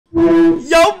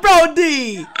Yo,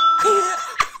 Brody.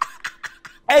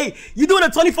 Hey, you doing a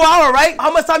 24-hour, right?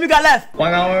 How much time you got left?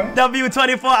 1 hour. W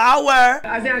 24-hour.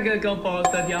 I think I'm gonna go for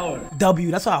 30 hours. W,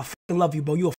 that's why I fucking love you,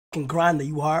 bro. You a fucking grinder,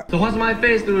 you are. So what's my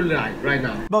face look like right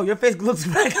now? Bro, your face looks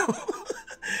regular.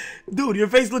 Dude, your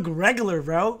face look regular,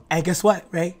 bro. And guess what,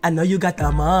 Ray? I know you got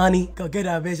the money. Go get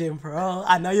that vision, bro.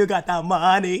 I know you got that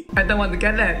money. I don't want to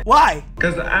get that. Why?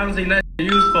 Because I don't think that's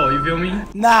useful, you feel me?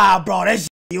 Nah, bro, that's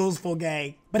useful,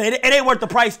 gang. But it ain't worth the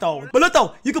price, though. But look,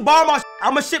 though, you can borrow my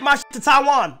I'ma ship my to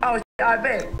Taiwan. Oh, I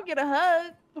bet. Get a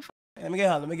hug. Let me get a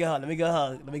hug, let me get a hug, let me get a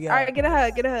hug, let me get a hug. Alright, get a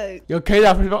hug, get a hug. You okay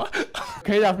there, people?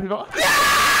 Okay there, people?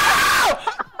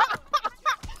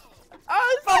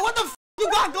 Bro, what the f you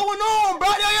got going on, bro?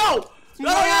 Yo,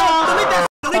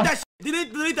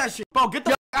 delete that shit. Bro, get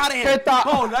the f out of here.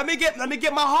 Bro, let me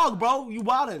get my hug, bro. You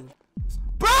wildin'.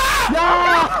 Bro!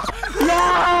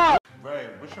 Yeah! Ray,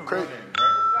 what's your real name, Ray?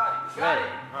 Ray.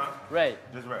 Huh? Ray.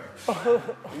 Just Ray.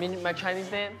 You mean my Chinese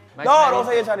name? No, don't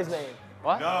say your Chinese name.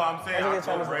 What? No, I'm saying I Chinese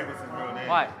thought Ray was his real name.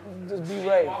 Why? Just be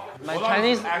Ray. My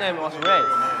Chinese name was Ray.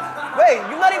 Wait,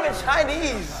 you're not even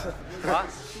Chinese. What?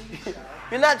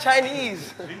 You're not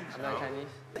Chinese. I'm not Chinese.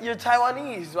 You're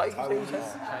Taiwanese. Why you keep saying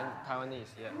Chinese?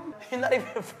 Taiwanese, yeah. You're not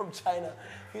even from China.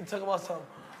 You talk about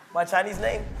my Chinese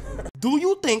name. Do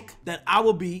you think that I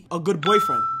will be a good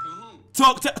boyfriend?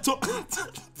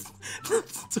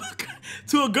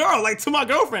 To a girl, like to my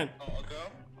girlfriend. Oh, a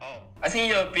girl? Oh, I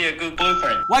think you'll be a good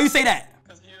boyfriend. Why you say that?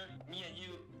 Because me and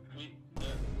you, we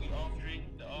all three.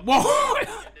 Whoa.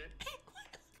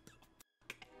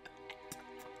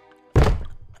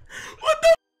 What the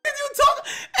f is you talking?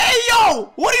 Hey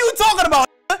yo, what are you talking about?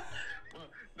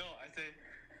 No, I say,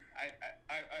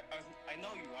 I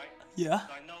know you, right? Yeah.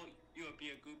 So I know you'll be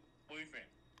a good boyfriend.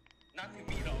 Not to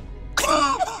me though.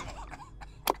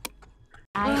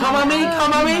 Come on me,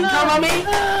 come on me, come on me!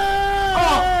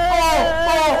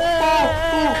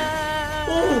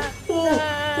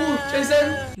 Jason!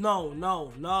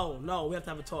 No. We have to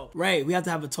have a talk. Ray, we have to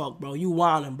have a talk, bro. You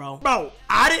wildin', bro. Bro,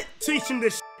 I didn't teach him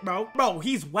this shit, bro. Bro,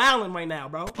 he's wildin' right now,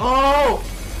 bro. Oh,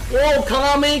 come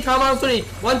on me, come on 3.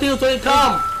 1, 2, 3,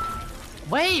 come!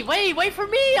 Wait for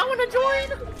me! I wanna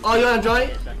join! Oh, you wanna join?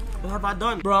 What have I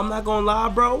done? Bro, I'm not gonna lie,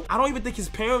 bro. I don't even think his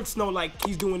parents know, like,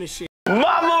 he's doing this shit.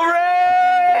 Mama Ray!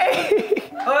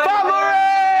 Mama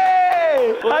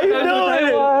Ray! How you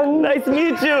doing? Nice to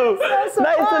meet you. Nice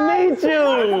to meet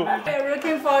you. We're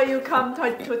looking for you come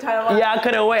to Taiwan. Yeah, I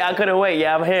couldn't wait.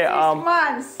 Yeah, I'm here. 6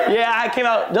 months. Yeah, I came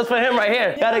out just for him right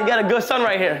here. Got a good son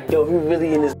right here. Yo, we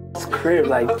really in this crib.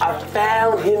 Like, I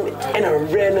found him in a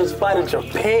random spot in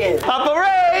Japan. Papa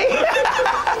Ray!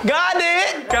 Got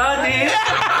it!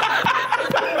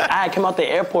 I came out the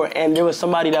airport and there was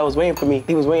somebody that was waiting for me.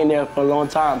 He was waiting there for a long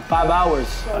time, 5 hours.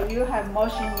 So you have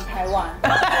motion in Taiwan.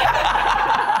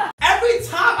 Every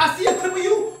time I see a clip of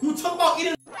you, you talk about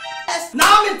eating ass.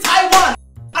 Now I'm in Taiwan.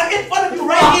 I'm in front of you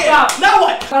right here. Now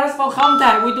what? That's for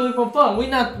contact, we do it for fun. We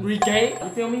not regay, you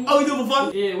feel me? Oh, you do it for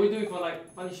fun? Yeah, we do it for like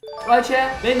funny shit. Right,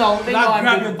 Chad? They know Not grab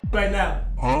I'm your right now.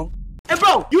 Huh? Hey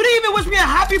bro, you didn't even wish me a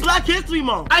happy Black History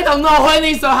Month. I don't know when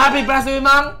is a happy Black History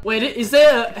Month. Wait, is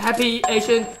there a happy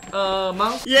Asian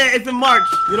month? Yeah, it's in March.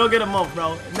 You don't get a month,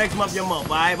 bro. Next month your month,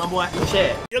 alright, my boy?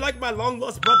 Shit. You're like my long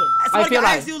lost brother. I feel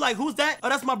like ask you like, who's that? Oh,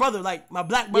 that's my brother, like my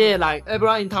black brother. Yeah, like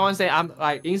everyone in Taiwan say I'm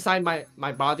like inside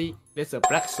my body there's a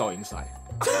black soul inside.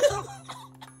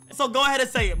 So go ahead and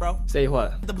say it, bro. Say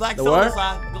what? The black the soul word?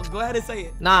 inside. Go ahead and say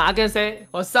it. Nah, I can say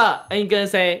what's up, and you can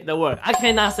say the word. I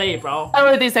cannot say it, bro. I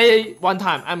already say it one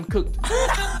time. I'm cooked.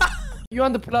 You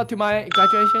want to pull up to my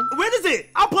graduation? When is it?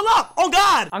 I'll pull up. Oh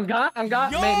God. I'm God.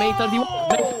 May 31.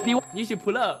 May 31. You should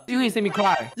pull up. You can see me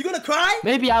cry. You gonna cry?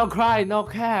 Maybe I'll cry, no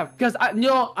cap. Because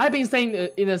I've been staying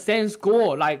in the same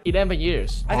school like 11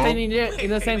 years. I stayed in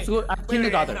the same school at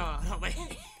kindergarten. Wait.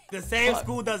 The same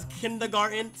school does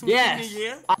kindergarten to yes. senior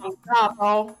year?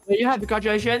 Oh, you have the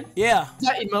graduation? Yeah. Is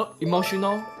that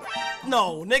emotional?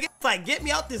 No, nigga. It's like, get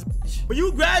me out this bitch. When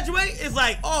you graduate, it's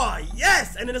like, oh,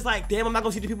 yes. And then it's like, damn, I'm not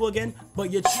gonna see the people again.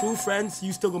 But your true friends,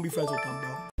 you still gonna be friends with them, bro.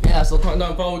 Yeah, so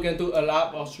 2024, we're gonna do a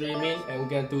lot of streaming and we're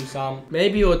gonna do some,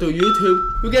 maybe we'll do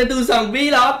YouTube. We're gonna do some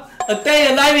vlog, a day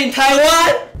in life in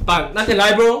Taiwan. But nothing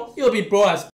like, bro. You'll be bored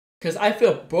as because I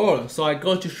feel bored, so I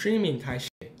go to streaming kind shit.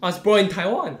 I was born in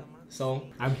Taiwan, so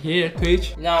I'm here,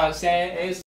 Twitch. Now I'm saying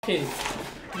it's fucking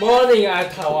morning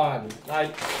at Taiwan.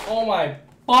 Like, oh my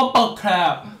bubble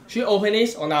crap. Should we open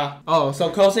this or not? Oh,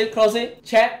 so close it.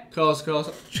 Check. Close.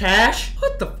 Trash.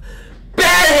 What the?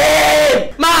 Ban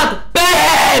him! Mad,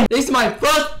 ban him! This is my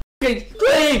first fucking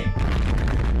stream.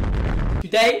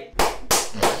 Today,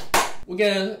 we're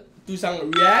gonna do some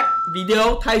react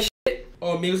video type shit.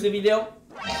 or music video,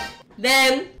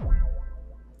 then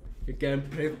you can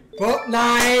play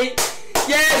Fortnite.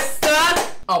 Yes, son.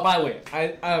 Oh, by the way,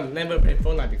 I've never played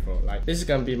Fortnite before. Like, this is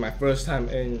gonna be my first time,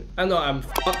 and I know I'm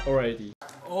fucked already.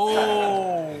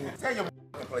 Oh. Tell your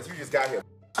place. You just got here.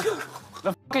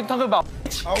 The fucking talking about.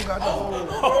 Oh God.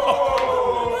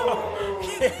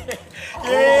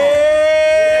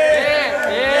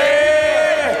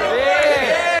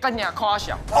 Con nhà kho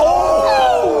xảo.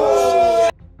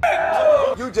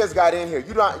 You just got in here.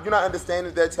 You're not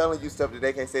understanding. They're telling you stuff that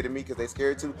they can't say to me because they're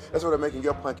scared to. That's what they're making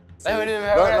your punk. Shut the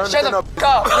fuck up. Shut the fuck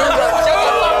up.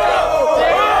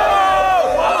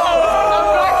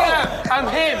 I'm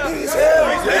him.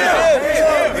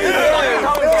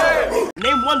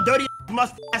 Name one dirty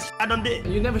mustache I done did.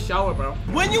 You never shower, bro.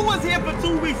 When you was here for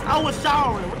 2 weeks, I was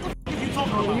showering. What the f are you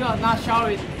talking about? You are not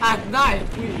showering at night.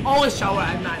 We always shower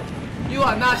at night. You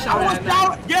are not showering at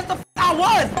night. Yes, the f I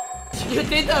was. You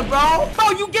didn't, bro.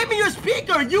 Bro, you gave me your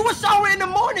speaker. You were showering in the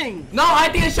morning. No, I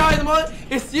didn't shower in the morning.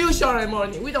 It's you shower in the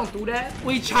morning. We don't do that.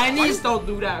 We Chinese don't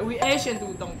do that. We Asian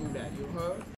don't do that. You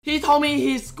heard? He told me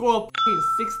he scored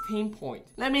 16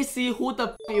 points. Let me see who the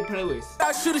f you play with.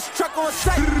 I shoot his truck on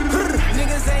sight.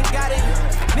 Niggas ain't got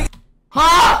it.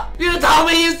 Huh? You told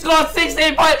me you scored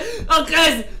 16 points?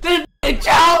 Okay, this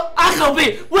child, I could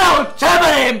be world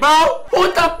champion, bro.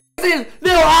 Who the f is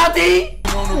Lil RT?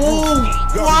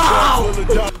 Wow!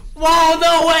 Wow,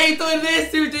 no way you doing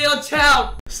this to your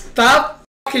child. Stop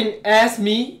fucking ask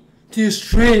me to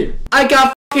stream. I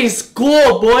got fucking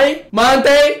school, boy.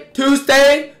 Monday,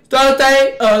 Tuesday,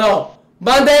 Thursday, no.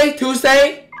 Monday,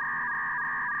 Tuesday,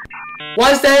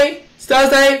 Wednesday,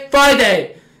 Thursday,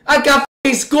 Friday. I got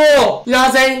fucking school. You know what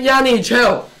I'm saying? Y'all need to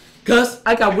chill. Cause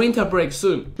I got winter break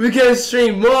soon. We can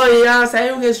stream more, you know what I'm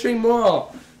saying? We can stream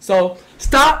more. So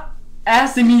stop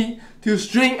asking me to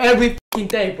stream every fucking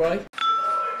day, bro.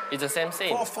 It's the same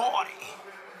thing. 440.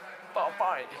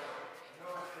 440.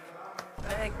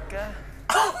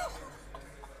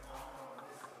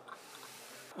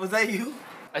 Was that you?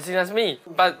 I think that's me.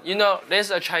 But you know,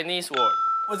 there's a Chinese word.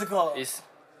 What's it called?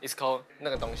 It's called 那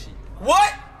个东西.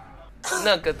 What?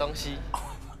 那个东西.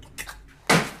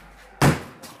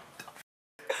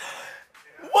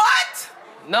 What?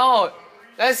 No,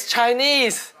 that's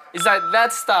Chinese. It's like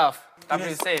that stuff. That'd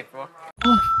be safe, bro.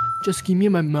 Just give me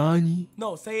my money.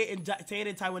 No, say it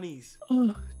in Taiwanese.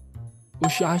 我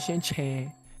想先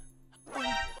钱。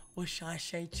我想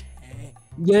先钱。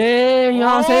 Yeah, you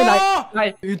know what I'm saying?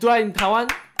 Like you do it in Taiwan,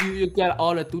 you get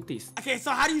all the duties. Okay,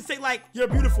 so how do you say like you're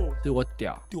beautiful? 对我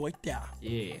屌。Do it there.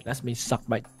 Yeah, that's me suck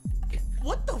my.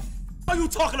 What the f are you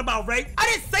talking about, Ray? I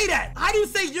didn't say that. How do you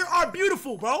say you are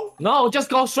beautiful, bro? No, just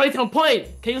go straight to the point.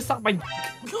 Can you suck my?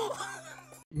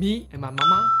 Me and my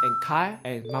mama and Kai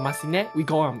and Mama Cenat, we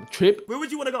go on a trip. Where would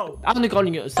you want to go? I'm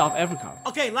going to South Africa.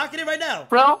 Okay, lock it in right now.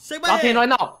 Bro, shake my lock it in hand.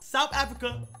 right now. South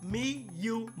Africa, me,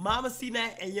 you, Mama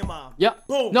Cenat, and your mom. Yep.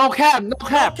 Boom. No cap, no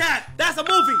cap. No cap. That's a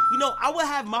movie. You know, I would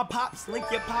have my pops link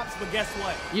your pops, but guess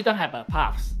what? You don't have a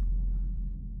pops.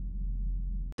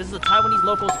 This is a Taiwanese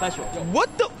local special. What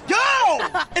the? Yo!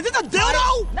 Is this a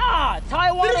dildo? Nah,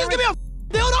 Taiwan. Did you just give me a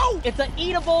dildo? It's an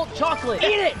eatable chocolate.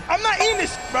 Eat it. I'm not eating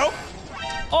this, bro.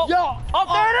 Oh, yo. Oh,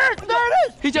 there it is. There it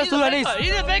is. He just doing this.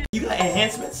 You got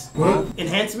enhancements? What?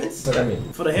 Enhancements? What that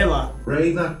mean? For the hairline.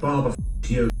 Ray, that barber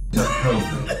you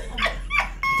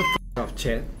Of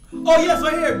chat. Oh, yes,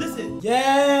 right here. Listen.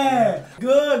 Yeah.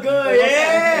 Good, good.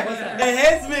 Yeah.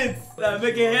 Enhancements.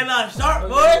 Make your hairline sharp,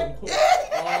 boy. Yeah.